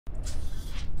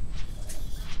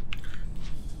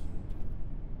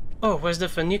Oh, where's the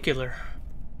funicular?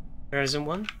 There isn't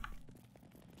one?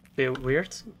 Bit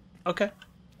weird. Okay.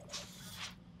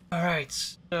 Alright,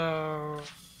 so...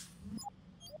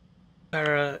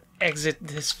 exit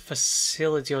this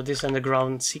facility or this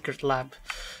underground secret lab.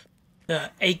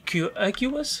 The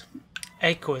Aquus?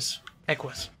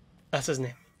 That's his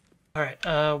name. Alright,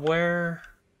 where?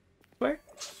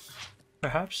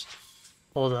 Perhaps?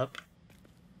 Hold up.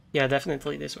 Yeah,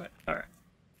 definitely this way. Alright.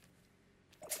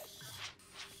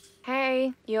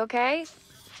 Hey, you okay?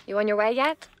 You on your way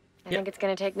yet? I Yep. think it's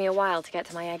gonna take me a while to get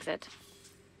to my exit.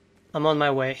 I'm on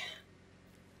my way.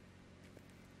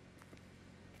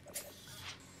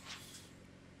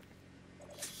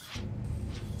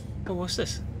 Oh, what's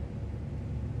this?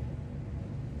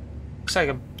 Looks like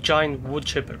a giant wood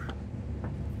chipper.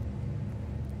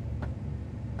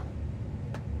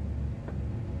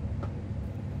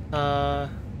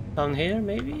 Down here,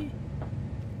 maybe?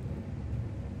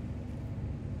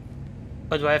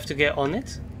 But do I have to get on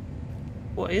it?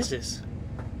 What is this?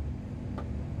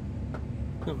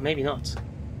 No, maybe not.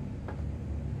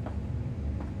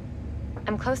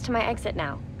 I'm close to my exit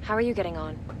now. How are you getting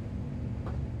on?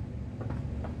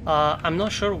 I'm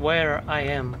not sure where I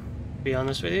am, to be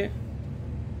honest with you.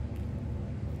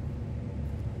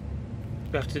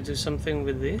 Do I have to do something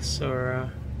with this, or...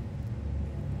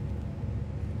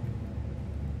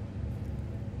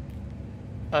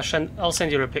 I'll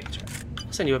send you a picture.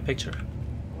 I'll send you a picture.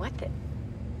 What the...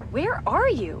 Where are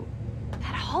you?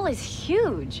 That hall is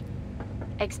huge.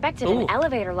 I expected Ooh. an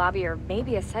elevator lobby or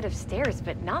maybe a set of stairs,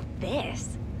 but not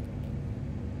this.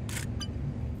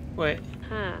 Wait.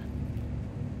 Huh.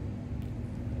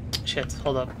 Shit,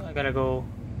 hold up. I gotta go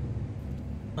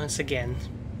once again.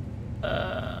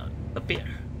 Up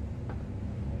here.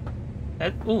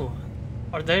 Ooh.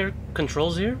 Are there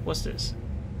controls here? What's this?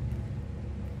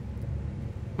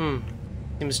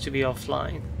 Seems to be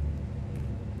offline.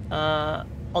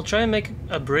 I'll try and make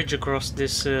a bridge across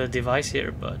this device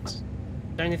here, but is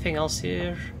there anything else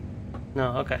here?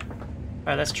 No, okay.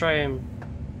 Alright, let's try and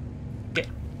get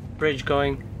bridge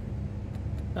going.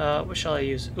 What shall I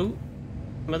use? Ooh,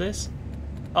 some of this.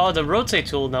 Oh, the rotate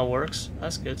tool now works.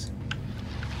 That's good.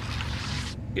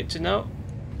 Good to know.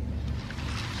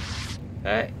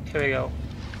 Okay, here we go.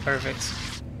 Perfect.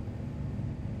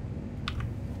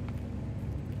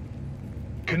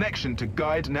 Connection to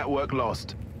guide network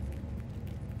lost.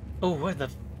 Oh, where the...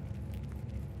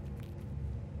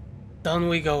 Down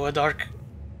we go, a dark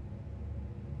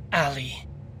alley.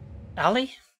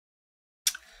 Alley?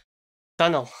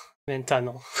 Tunnel.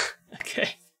 Tunnel. Okay.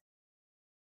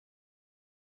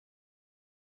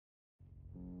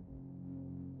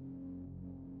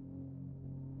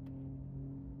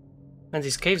 And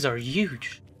these caves are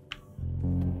huge.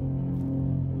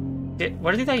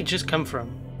 Where did I just come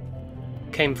from?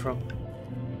 Came from?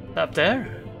 Up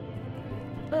there?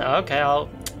 Oh, okay,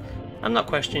 I'm not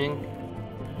questioning.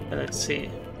 Let's see.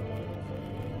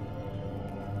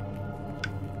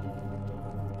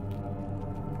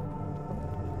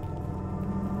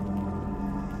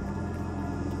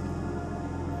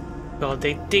 God,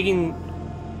 they digging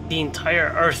the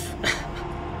entire earth.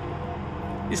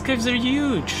 These caves are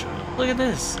huge. Look at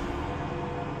this.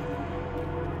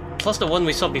 Plus the one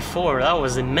we saw before, that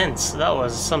was immense. That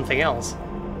was something else.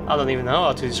 I don't even know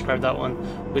how to describe that one.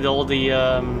 With all the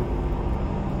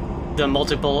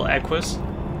multiple aquas.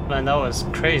 Man, that was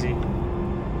crazy.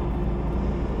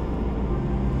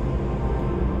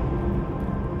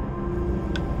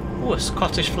 Ooh, a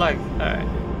Scottish flag. Alright.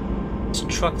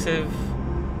 Destructive.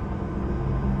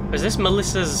 Is this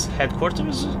Melissa's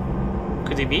headquarters?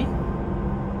 Could it be?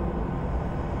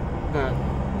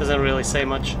 Doesn't really say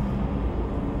much.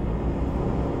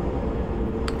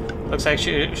 Looks like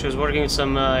she was working with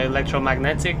some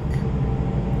electromagnetic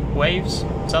waves,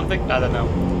 something? I don't know.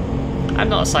 I'm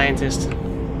not a scientist.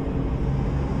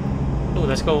 Oh,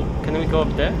 let's go. Can we go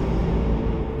up there?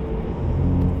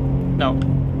 No.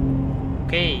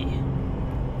 Okay.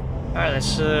 Alright,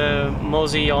 let's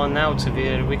mosey on out to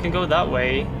here. We can go that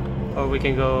way, or we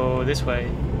can go this way.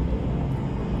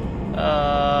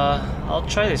 I'll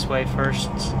try this way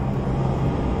first.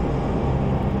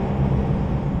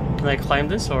 Can I climb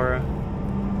this, or...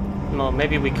 No,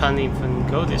 maybe we can't even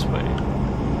go this way.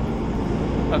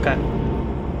 Okay.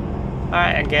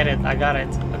 Alright, I get it. I got it.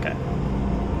 Okay.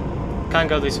 Can't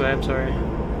go this way, I'm sorry.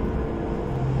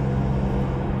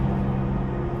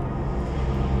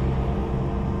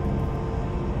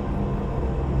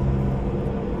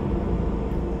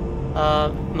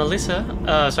 Melissa?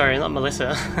 Sorry, not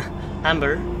Melissa.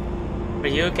 Amber, are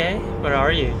you okay? Where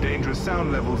are you? Dangerous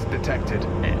sound levels detected.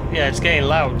 Yeah, it's getting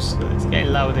loud. It's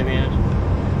getting loud in here.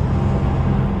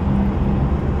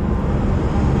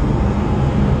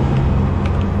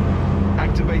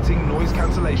 Activating noise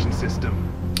cancellation system.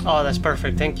 Oh, that's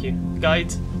perfect, thank you.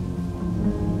 Guide.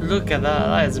 Look at that,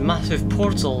 that is a massive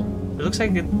portal. It looks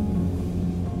like it...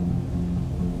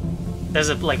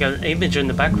 There's like an image in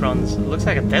the background. It looks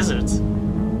like a desert.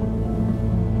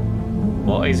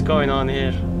 What is going on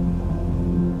here?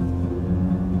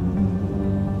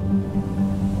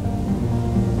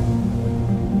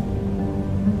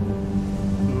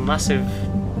 Massive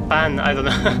fan, I don't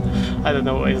know. I don't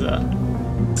know what is that.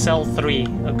 Cell 3,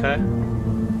 okay.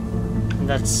 And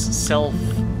that's cell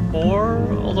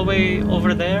 4 all the way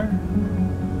over there.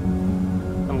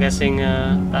 I'm guessing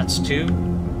that's 2.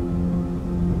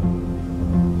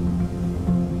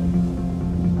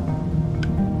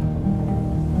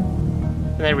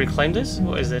 Can I reclaim this?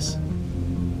 What is this?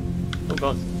 Oh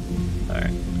god.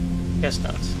 Alright. Guess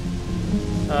not.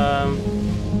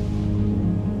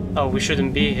 Oh, we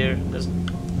shouldn't be here.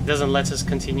 Doesn't let us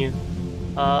continue.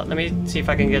 Let me see if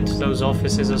I can get to those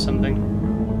offices or something.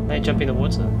 Can I jump in the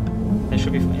water? That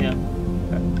should be fine. Yeah.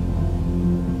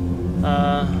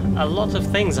 Okay. A lot of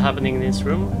things are happening in this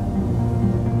room.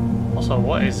 Also,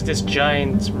 what is this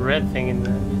giant red thing in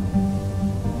there?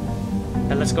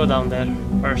 Okay, let's go down there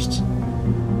first.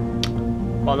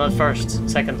 Well, not first.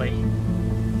 Secondly.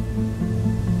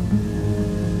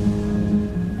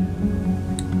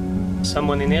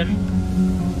 Someone in here?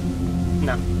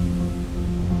 No.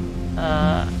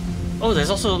 Oh,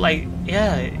 there's also like,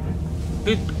 yeah, it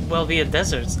could well be a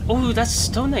desert. Oh, that's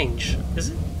Stonehenge, is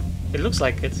it? It looks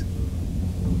like it.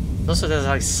 Also, there's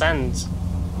like sand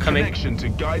coming. Connection to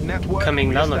guide network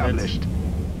coming down of it.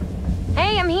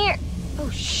 Hey, I'm here.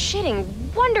 Oh, shitting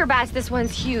wonderbats, this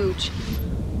one's huge.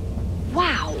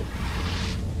 Wow.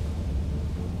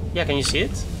 Yeah, can you see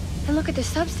it? And look at the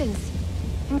substance.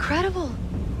 Incredible.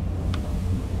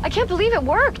 I can't believe it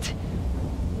worked.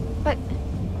 But,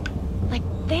 like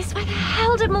this, why the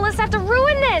hell did Melissa have to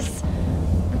ruin this?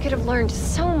 We could have learned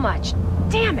so much.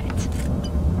 Damn it.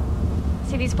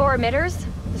 See these 4 emitters?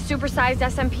 The supersized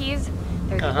SMPs?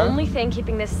 They're the only thing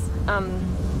keeping this,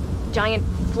 giant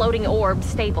floating orb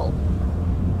stable.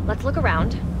 Let's look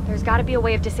around. There's gotta be a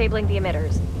way of disabling the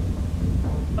emitters.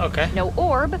 Okay. No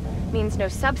orb means no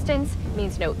substance,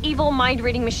 means no evil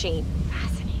mind-reading machine.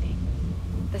 Fascinating.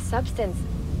 The substance,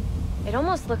 it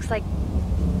almost looks like...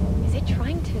 Is it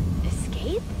trying to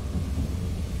escape?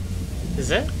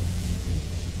 Is it?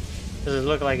 Does it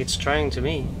look like it's trying to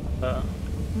me?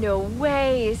 No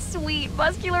way! Sweet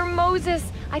muscular Moses!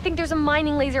 I think there's a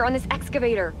mining laser on this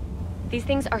excavator. These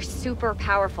things are super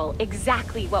powerful.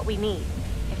 Exactly what we need.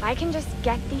 If I can just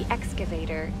get the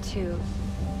excavator to...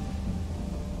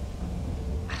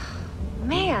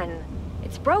 Man!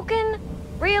 It's broken?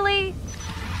 Really?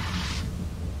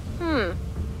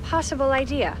 Possible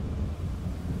idea.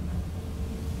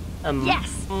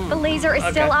 Yes! The laser is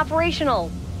still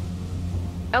operational.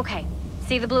 Okay.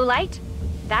 See the blue light?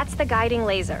 That's the guiding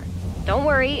laser. Don't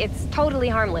worry, it's totally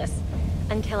harmless.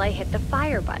 Until I hit the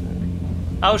fire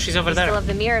button. Oh, she's over there. You still have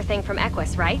the mirror thing from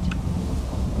Equus, right?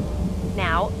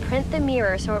 Now, print the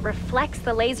mirror so it reflects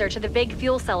the laser to the big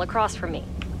fuel cell across from me.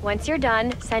 Once you're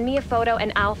done, send me a photo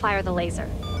and I'll fire the laser.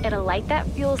 It'll light that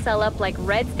fuel cell up like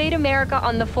Red State America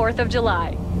on the 4th of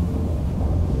July.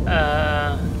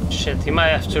 Shit, you might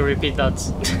have to repeat that.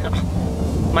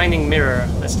 Mining mirror,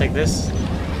 let's take this.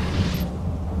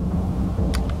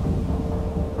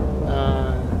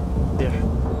 There,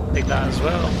 take that as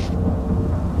well.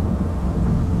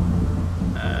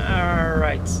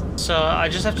 Alright, so I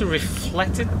just have to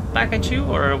reflect it back at you,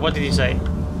 or what did you say?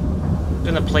 I'm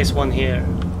gonna place one here.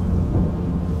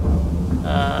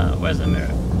 Where's the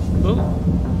mirror? Ooh.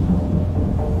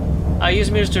 I use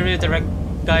mirrors to redirect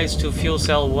guides to fuel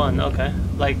cell 1, okay.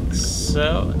 Like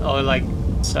so, or like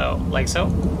so, like so.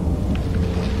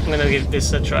 I'm gonna give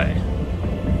this a try.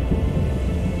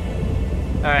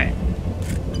 Alright,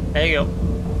 there you go.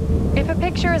 If a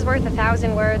picture is worth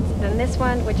 1,000 words, then this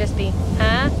one would just be,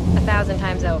 huh? 1,000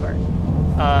 times over.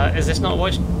 Is this not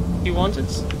what you wanted?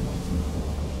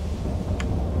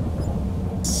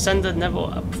 Send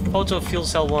a photo of fuel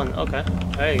cell 1. Okay,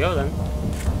 there you go then.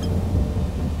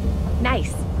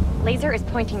 Nice. Laser is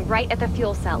pointing right at the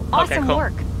fuel cell. Awesome okay, cool.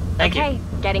 work. Thank okay, you.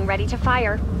 Getting ready to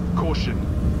fire. Caution.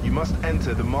 You must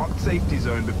enter the marked safety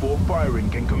zone before firing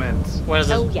can commence. Where's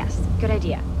the... Oh yes, good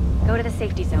idea. Go to the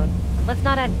safety zone. Let's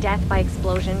not add death by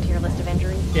explosion to your list of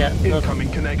injuries. Yeah.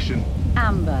 Incoming connection.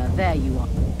 Amber, there you are.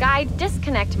 Guide,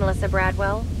 disconnect Melissa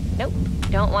Bradwell. Nope,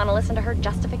 don't want to listen to her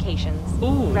justifications.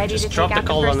 Ooh, ready just to drop take out the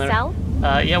call the on first there. cell?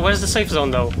 Yeah, where's the safe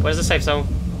zone though? Where's the safe zone?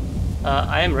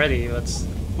 I am ready. Let's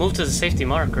move to the safety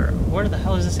marker. Where the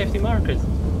hell is the safety marker?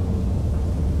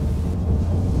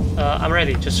 I'm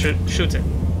ready. Just shoot it.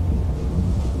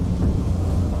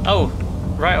 Oh,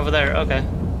 right over there, okay.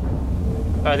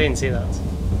 Oh, I didn't see that.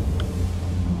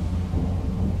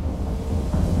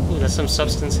 Ooh, there's some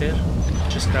substance here.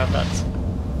 Just grab that.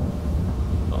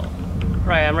 Oh.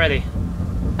 Right, I'm ready.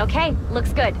 Okay,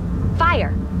 looks good.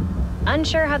 Fire.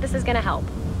 Unsure how this is gonna help.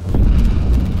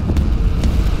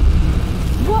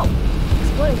 Whoa!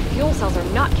 Exploding fuel cells are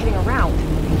not kidding around.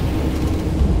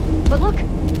 But look,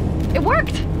 it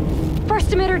worked! First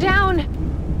emitter down!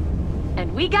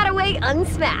 And we got away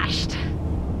unsmashed.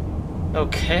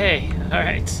 Okay,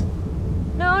 alright.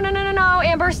 No,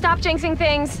 Amber, stop jinxing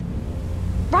things.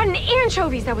 Rotten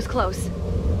anchovies, that was close.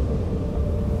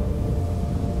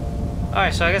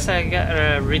 Alright, so I guess I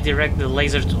gotta redirect the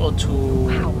laser to...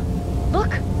 Wow.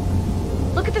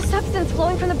 Look at the substance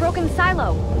flowing from the broken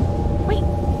silo. Wait,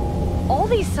 all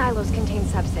these silos contain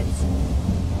substance.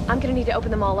 I'm gonna need to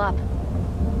open them all up.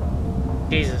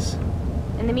 Jesus.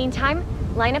 In the meantime,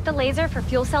 line up the laser for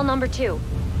fuel cell number 2.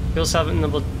 Fuel cell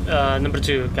number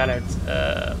 2, got it.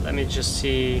 Let me just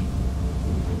see...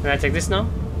 Can I take this now?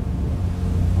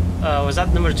 Was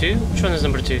that number 2? Which one is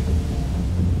number 2?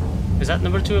 Is that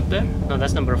number 2 up there? No,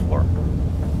 that's number 4.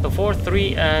 So 4,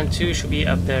 3, and 2 should be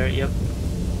up there, yep.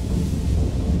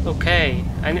 Okay,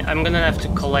 I'm gonna have to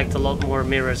collect a lot more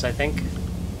mirrors, I think.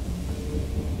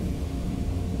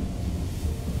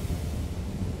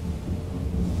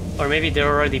 Or maybe they're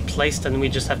already placed and we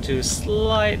just have to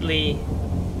slightly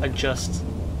adjust.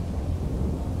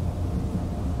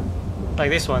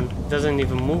 Like this one doesn't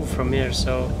even move from here,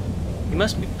 so it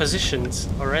must be positioned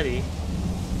already.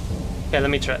 Okay,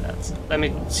 let me try that. Let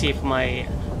me see if my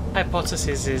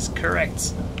hypothesis is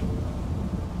correct.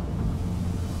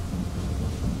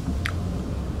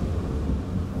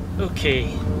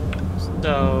 Okay,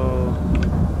 so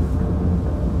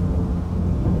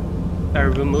I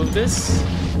remove this,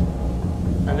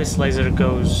 and this laser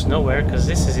goes nowhere because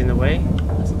this is in the way.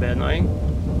 That's a bit annoying.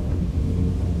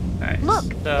 Alright, Look,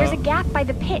 so there's a gap by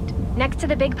the pit, next to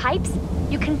the big pipes.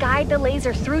 You can guide the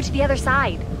laser through to the other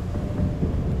side.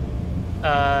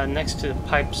 next to the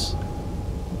pipes.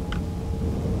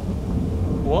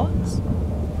 What?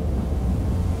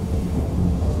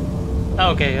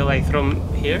 Okay, like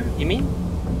from here, you mean?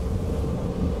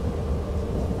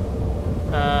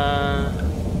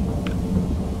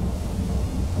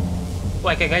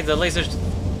 Like I guide the lasers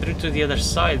through to the other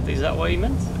side, is that what you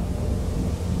meant?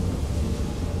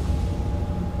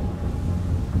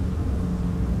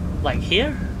 Like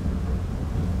here?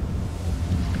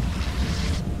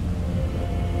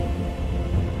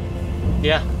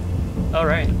 Yeah,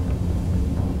 alright.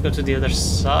 Go to the other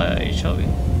side, shall we?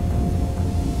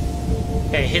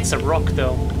 Okay, it hits a rock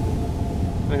though.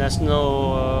 I mean, that's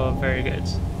no very good.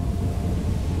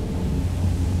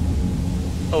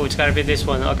 Oh, it's gotta be this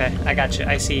one. Okay, I got you.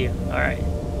 I see you. Alright.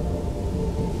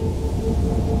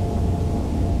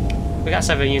 We got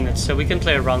 7 units, so we can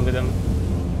play around with them.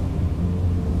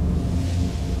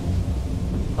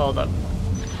 Hold up.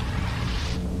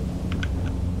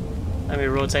 Let me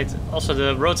rotate. Also,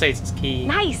 the rotate key.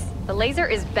 Nice! The laser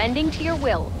is bending to your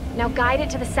will. Now guide it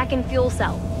to the second fuel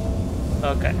cell.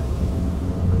 Okay.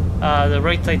 The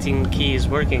rotating key is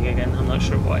working again. I'm not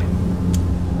sure why.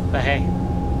 But hey,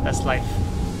 that's life.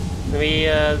 Can we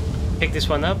pick this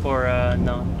one up or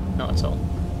no? Not at all.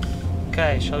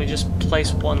 Okay, shall we just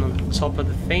place one on top of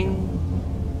the thing?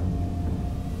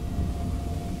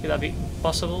 Could that be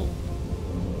possible?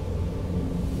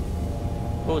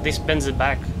 Oh, this bends it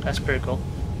back. That's pretty cool.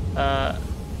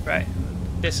 Right.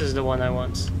 This is the one I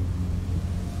want.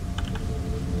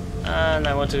 And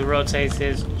I want to rotate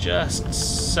it just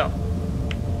so.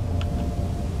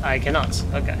 I cannot.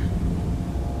 Okay.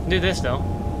 Do this though.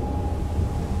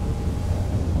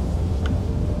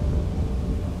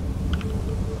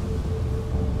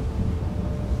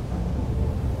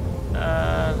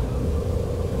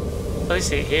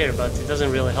 Place it here, but it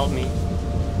doesn't really help me.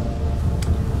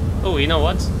 Oh, you know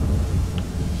what?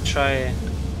 Try.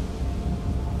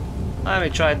 Let me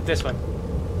try this one.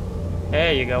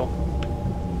 There you go.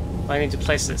 I need to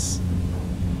place this.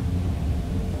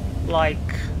 Like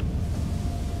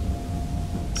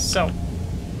so.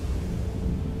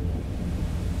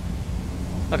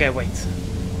 Okay, wait.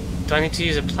 Do I need to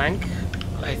use a plank?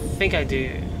 I think I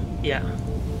do. Yeah.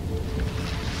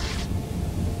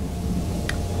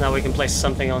 Now we can place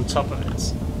something on top of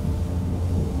it.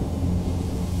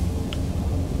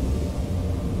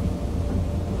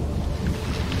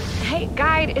 Hey,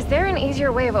 Guide, is there an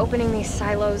easier way of opening these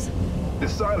silos? The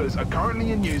silos are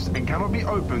currently in use and cannot be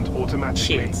opened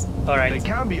automatically. Shit. Alright. They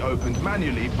can be opened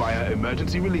manually via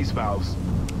emergency release valves.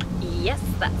 Yes,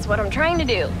 that's what I'm trying to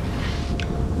do.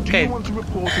 Do Okay. you want to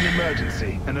report an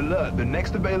emergency and alert the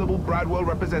next available Bradwell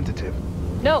representative?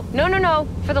 No, no, no, no.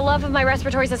 For the love of my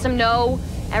respiratory system, no.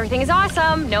 Everything is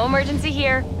awesome. No emergency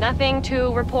here. Nothing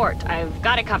to report. I've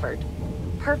got it covered.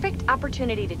 Perfect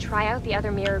opportunity to try out the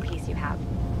other mirror piece you have.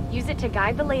 Use it to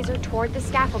guide the laser toward the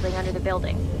scaffolding under the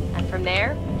building. And from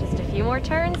there, just a few more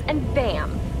turns and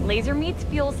bam! Laser meets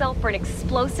fuel cell for an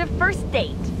explosive first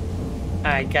date.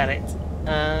 I got it.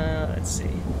 Let's see.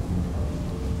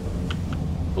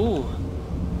 Ooh,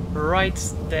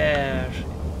 right there.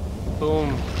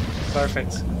 Boom.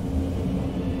 Perfect.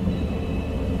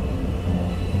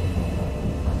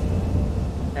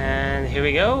 And here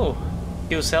we go.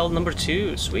 Fuel cell number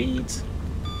 2. Sweet.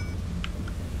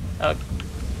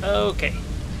 Okay.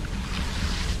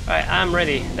 Alright, I'm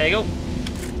ready. There you go.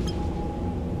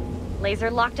 Laser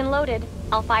locked and loaded.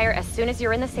 I'll fire as soon as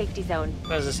you're in the safety zone.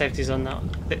 Where's the safety zone now?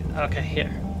 Okay,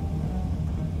 here.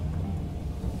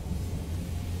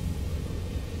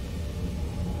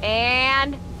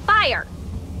 And fire!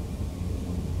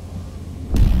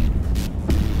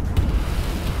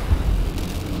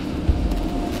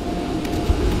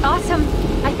 Awesome!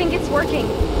 I think it's working.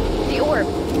 The orb.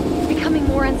 It's becoming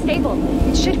more unstable.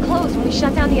 It should close when we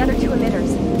shut down the other 2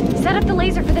 emitters. Set up the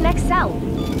laser for the next cell.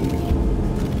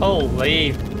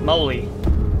 Holy moly.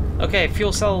 Okay,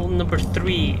 fuel cell number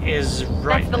 3 is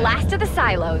right. That's the last of the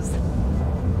silos.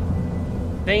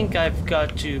 Think I've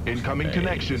got to... Incoming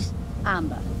connection.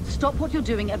 Amber, stop what you're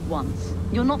doing at once.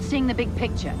 You're not seeing the big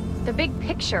picture. The big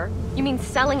picture? You mean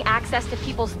selling access to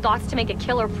people's thoughts to make a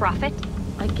killer profit?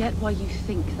 I get why you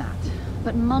think that,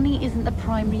 but money isn't the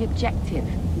primary objective.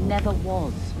 Never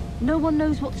was. No one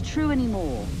knows what's true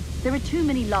anymore. There are too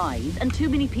many lies and too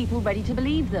many people ready to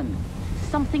believe them.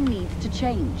 Something needs to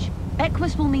change.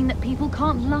 Equus will mean that people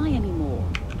can't lie anymore.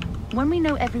 When we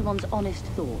know everyone's honest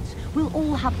thoughts, we'll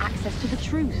all have access to the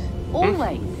truth.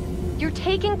 Always. You're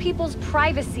taking people's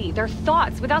privacy, their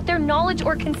thoughts, without their knowledge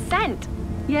or consent.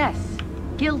 Yes,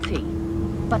 guilty.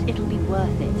 But it'll be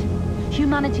worth it.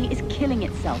 Humanity is killing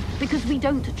itself because we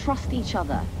don't trust each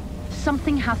other.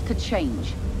 Something has to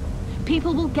change.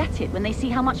 People will get it when they see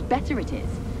how much better it is.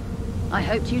 I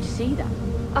hoped you'd see that.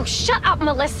 Oh, shut up,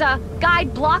 Melissa!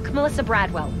 Guide block Melissa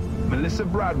Bradwell. Melissa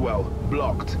Bradwell,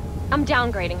 blocked. I'm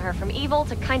downgrading her from evil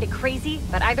to kinda crazy,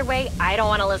 but either way, I don't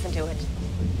want to listen to it.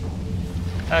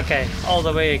 Okay, all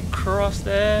the way across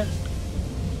there.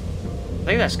 I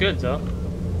think that's good though.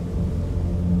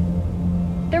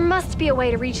 There must be a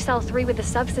way to reach cell 3 with the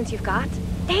substance you've got.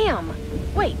 Damn!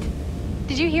 Wait,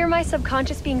 did you hear my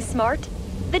subconscious being smart?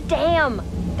 The dam!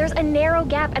 There's a narrow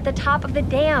gap at the top of the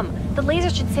dam. The laser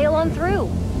should sail on through.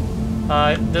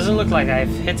 It doesn't look like I've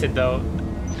hit it though.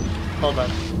 Hold on.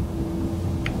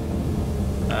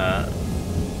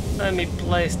 Let me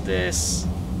place this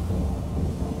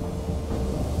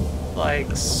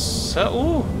like so.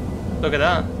 Ooh, look at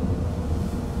that.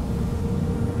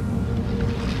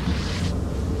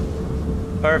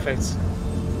 Perfect.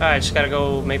 Alright, just gotta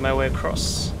go make my way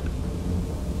across.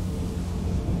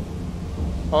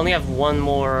 I only have one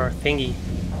more thingy.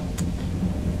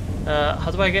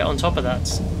 How do I get on top of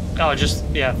that? Oh, just,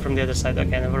 yeah, from the other side. Okay,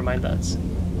 never mind that.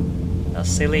 That's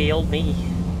silly old me.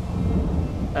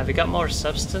 Have we got more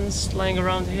substance lying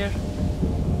around here?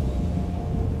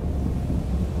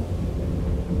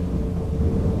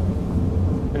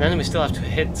 And then we still have to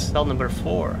hit cell number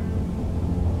 4.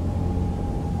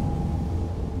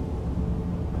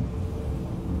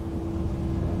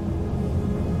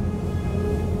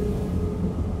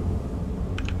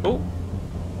 Oh!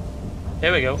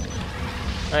 There we go.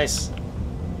 Nice.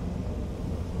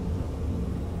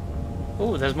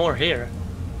 Oh, there's more here.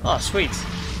 Oh, sweet.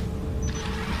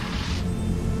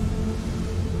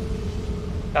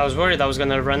 I was worried I was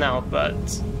gonna run out, but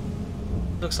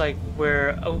looks like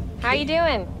we're okay. How you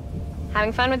doing?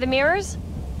 Having fun with the mirrors?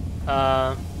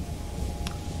 Let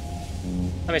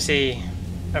me see.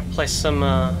 I placed some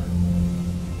of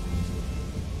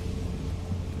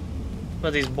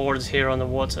these boards here on the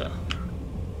water.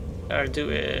 I'll do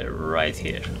it right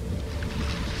here.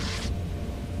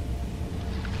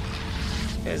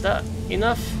 Okay, is that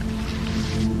enough?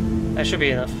 That should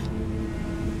be enough.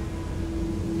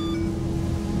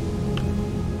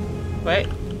 Wait.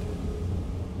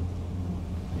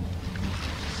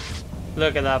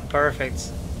 Look at that,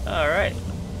 perfect. Alright.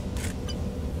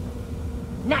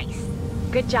 Nice!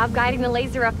 Good job guiding the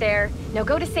laser up there. Now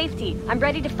go to safety. I'm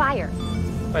ready to fire.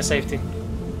 Where's safety?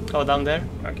 Oh, down there?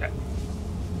 Okay.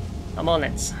 I'm on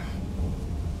it.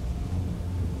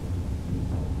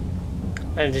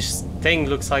 And this thing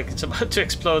looks like it's about to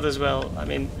explode as well. I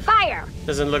mean, Fire!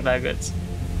 doesn't look that good.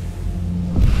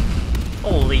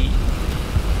 Holy.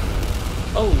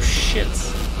 Oh shit.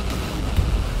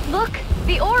 Look,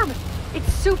 the orb!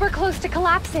 It's super close to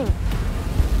collapsing.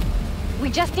 We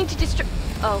just need to destroy...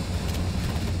 Oh.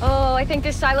 Oh, I think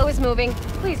this silo is moving.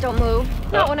 Please don't move.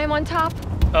 Not when I'm on top.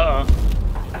 Uh-oh.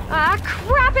 Ah,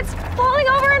 crap! It's falling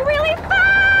over and really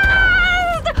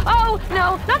fast! Oh,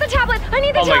 no, not the tablet! I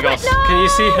need the tablet! Oh my gosh, no! can you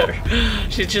see her?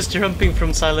 She's just jumping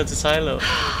from silo to silo.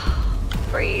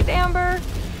 Breathe, Amber.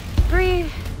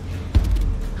 Breathe.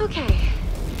 Okay.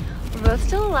 We're both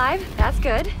still alive. That's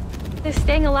good. This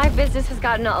staying alive business has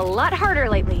gotten a lot harder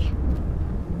lately.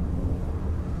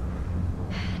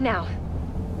 Now,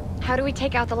 how do we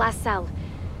take out the last cell?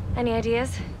 Any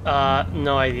ideas?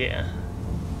 No idea.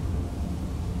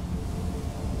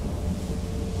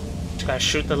 Just gotta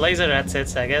shoot the laser, that's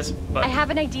it, I guess. But I have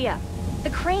an idea. The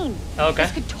crane. okay.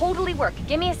 This could totally work.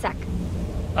 Give me a sec.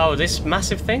 Oh, this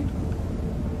massive thing?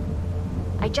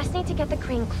 I just need to get the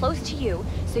crane close to you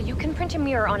so you can print a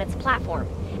mirror on its platform.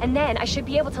 And then I should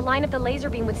be able to line up the laser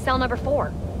beam with cell number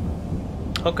 4.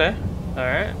 Okay,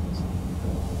 alright.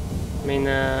 I mean,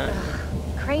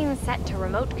 Crane set to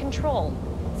remote control.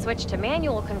 Switch to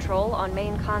manual control on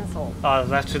main console. oh, I'll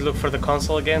have to look for the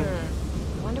console again.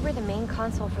 I wonder where the main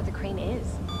console for the crane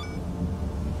is.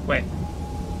 Wait.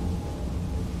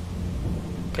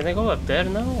 Can I go up there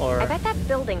now, or...? I bet that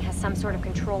building has some sort of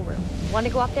control room. Want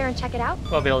to go up there and check it out?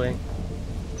 What building?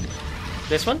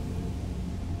 This one?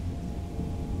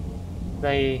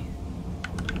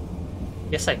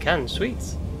 Yes, I can. Sweet.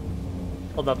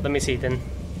 Hold up, let me see then.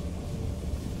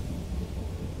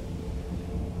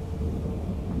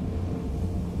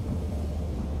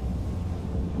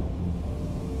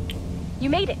 You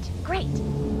made it. Great.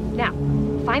 Now,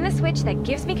 find the switch that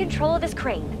gives me control of this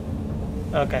crane.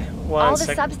 Okay, All one the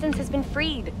sec. substance has been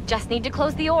freed. Just need to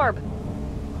close the orb.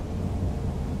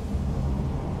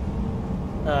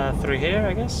 Through here,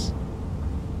 I guess?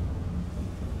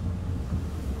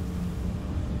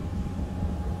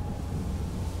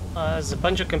 There's a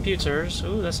bunch of computers.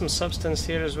 Ooh, there's some substance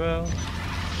here as well.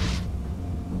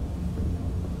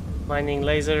 Mining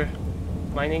laser.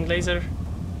 Mining laser.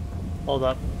 Hold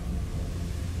up.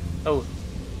 Oh,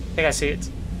 I think I see it.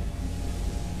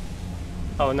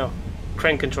 Oh no.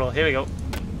 Crane control, here we go.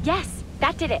 Yes,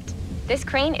 that did it. This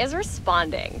crane is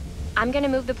responding. I'm gonna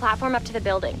move the platform up to the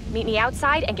building. Meet me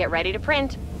outside and get ready to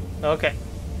print. Okay.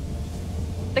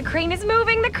 The crane is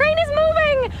moving! The crane is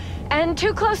moving! And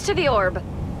too close to the orb.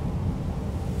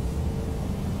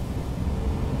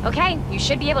 Okay, you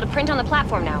should be able to print on the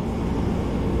platform now.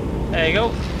 There you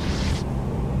go.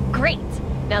 Great!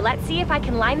 Now let's see if I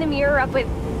can line the mirror up with...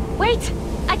 Wait!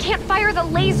 I can't fire the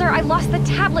laser! I lost the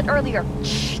tablet earlier!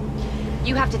 Shh.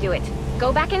 You have to do it.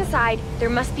 Go back inside. There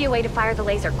must be a way to fire the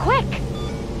laser. Quick!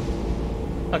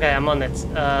 Okay, I'm on it.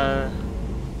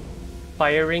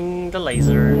 Firing the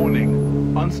laser.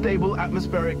 Warning. Unstable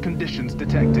atmospheric conditions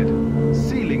detected.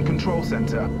 Sealing control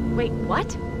center. Wait,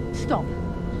 what? Stop.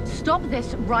 Stop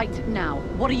this right now.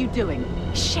 What are you doing?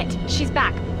 Shit, she's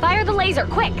back. Fire the laser,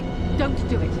 quick! Don't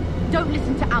do it. Don't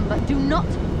listen to Amber. Do not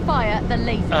fire the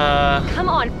laser. Come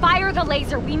on, fire the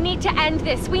laser. We need to end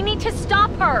this. We need to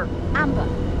stop her. Amber,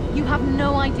 you have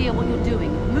no idea what you're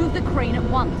doing. Move the crane at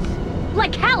once.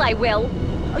 Like hell I will.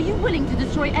 Are you willing to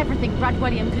destroy everything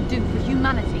Bradwellian could do for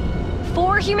humanity?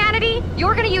 For humanity?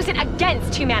 You're gonna use it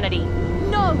against humanity.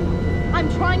 No! I'm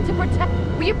trying to protect...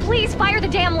 Will you please fire the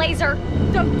damn laser?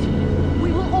 Don't!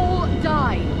 We will all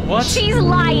die. What? She's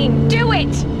lying. Do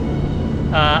it!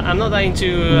 I'm not dying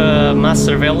to mass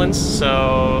surveillance,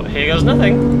 so here goes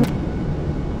nothing.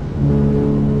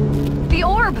 The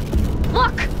orb!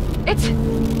 Look!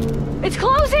 It's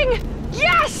closing!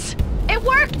 Yes! It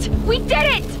worked! We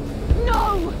did it!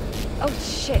 No! Oh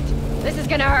shit. This is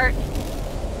gonna hurt.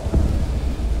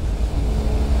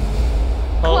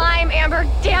 Oh. Climb, Amber!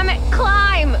 Damn it!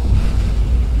 Climb!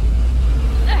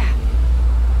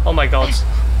 Oh my god.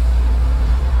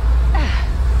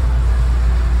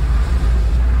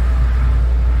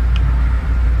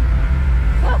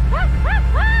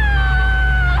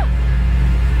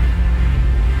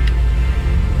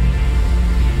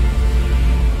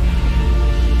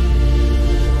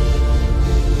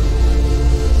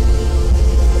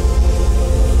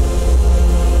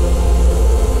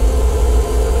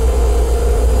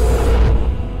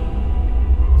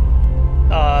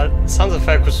 Sound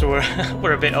effects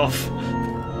were a bit off,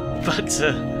 but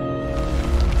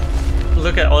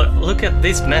look at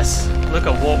this mess. Look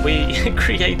at what we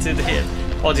created here,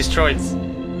 or destroyed.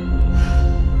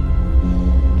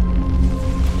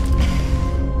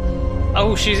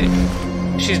 Oh,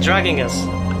 she's dragging us.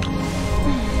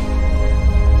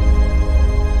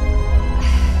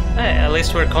 Hey, at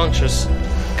least we're conscious,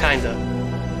 kinda.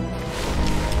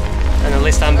 And at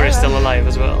least Amber is still alive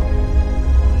as well.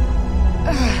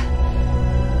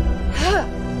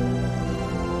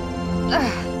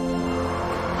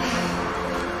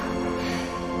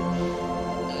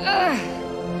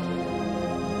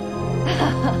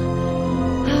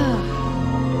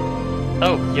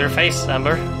 Oh, your face,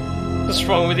 Amber. What's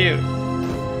wrong with you?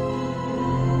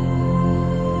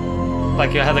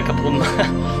 Like you had a couple of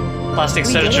plastic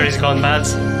surgeries gone bad.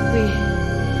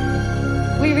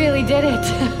 We really did it.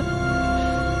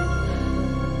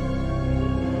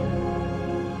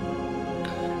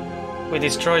 We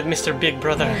destroyed Mr. Big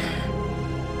Brother.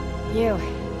 You.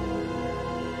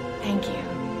 Thank you.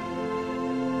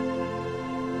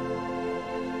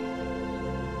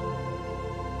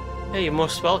 Hey, you're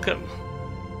most welcome.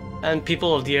 And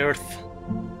people of the earth,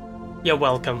 you're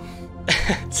welcome.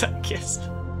 So, yes.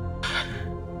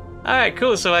 Alright,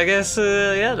 cool. So I guess,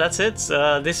 yeah, that's it.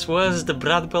 This was the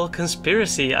Bradwell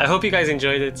Conspiracy. I hope you guys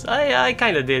enjoyed it. I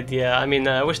kind of did, yeah. I mean,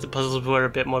 I wish the puzzles were a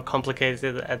bit more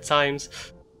complicated at times.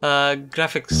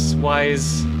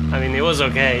 Graphics-wise, I mean, it was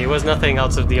okay. It was nothing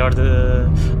out of the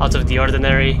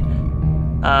ordinary.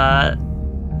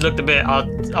 Looked a bit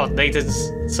outdated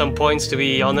at some points, to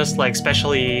be honest. Like,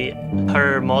 especially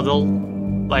her model,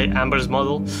 like Amber's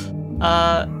model.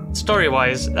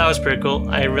 Story-wise, that was pretty cool.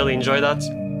 I really enjoyed that.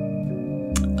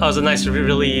 That was a nice,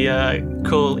 really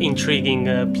cool, intriguing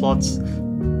plot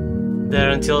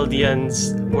there until the end,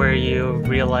 where you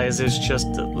realize it's just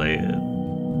like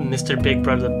Mr. Big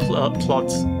Brother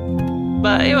plot.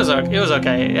 But it was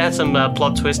okay. It had some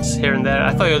plot twists here and there.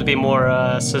 I thought it would be more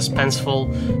suspenseful,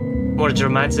 more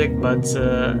dramatic, but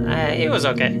it was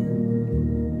okay.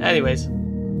 Anyways,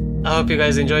 I hope you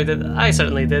guys enjoyed it. I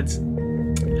certainly did.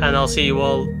 And I'll see you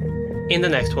all in the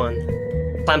next one.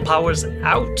 Clan Powers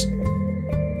out!